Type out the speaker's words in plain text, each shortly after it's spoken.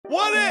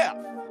What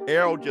if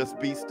Errol just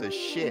beats the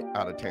shit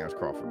out of Terence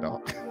Crawford,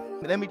 dog?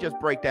 Let me just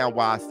break down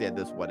why I said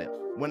this what if.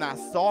 When I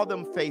saw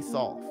them face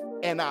off,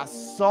 and I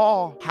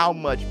saw how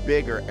much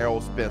bigger Errol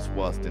Spence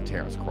was than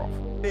Terence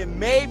Crawford, it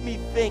made me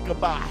think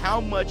about how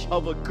much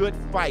of a good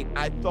fight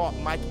I thought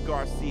Mikey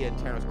Garcia and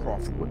Terence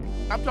Crawford would be.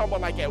 I'm talking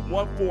about like at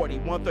 140,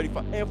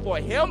 135. And for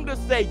him to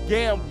say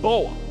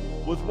Gamboa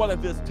was one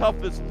of his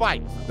toughest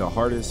fights. The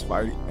hardest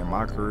fight in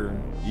my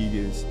career,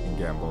 Egas and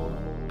Gamboa.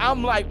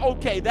 I'm like,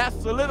 okay, that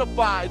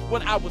solidifies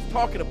what I was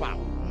talking about.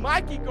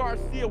 Mikey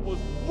Garcia was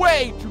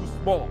way too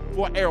small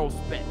for Errol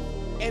Spence.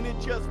 And it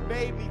just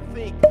made me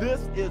think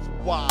this is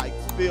why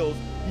feels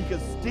he can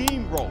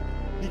steamroll.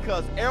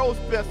 Because Errol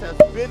Spence has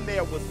been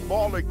there with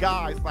smaller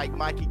guys like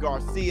Mikey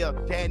Garcia,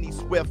 Danny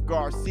Swift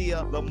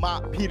Garcia,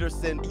 Lamont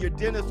Peterson, your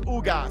Dennis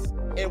Ugas,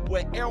 and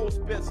what Errol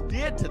Spence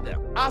did to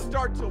them. I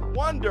start to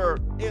wonder,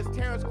 is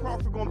Terence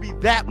Crawford going to be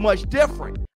that much different?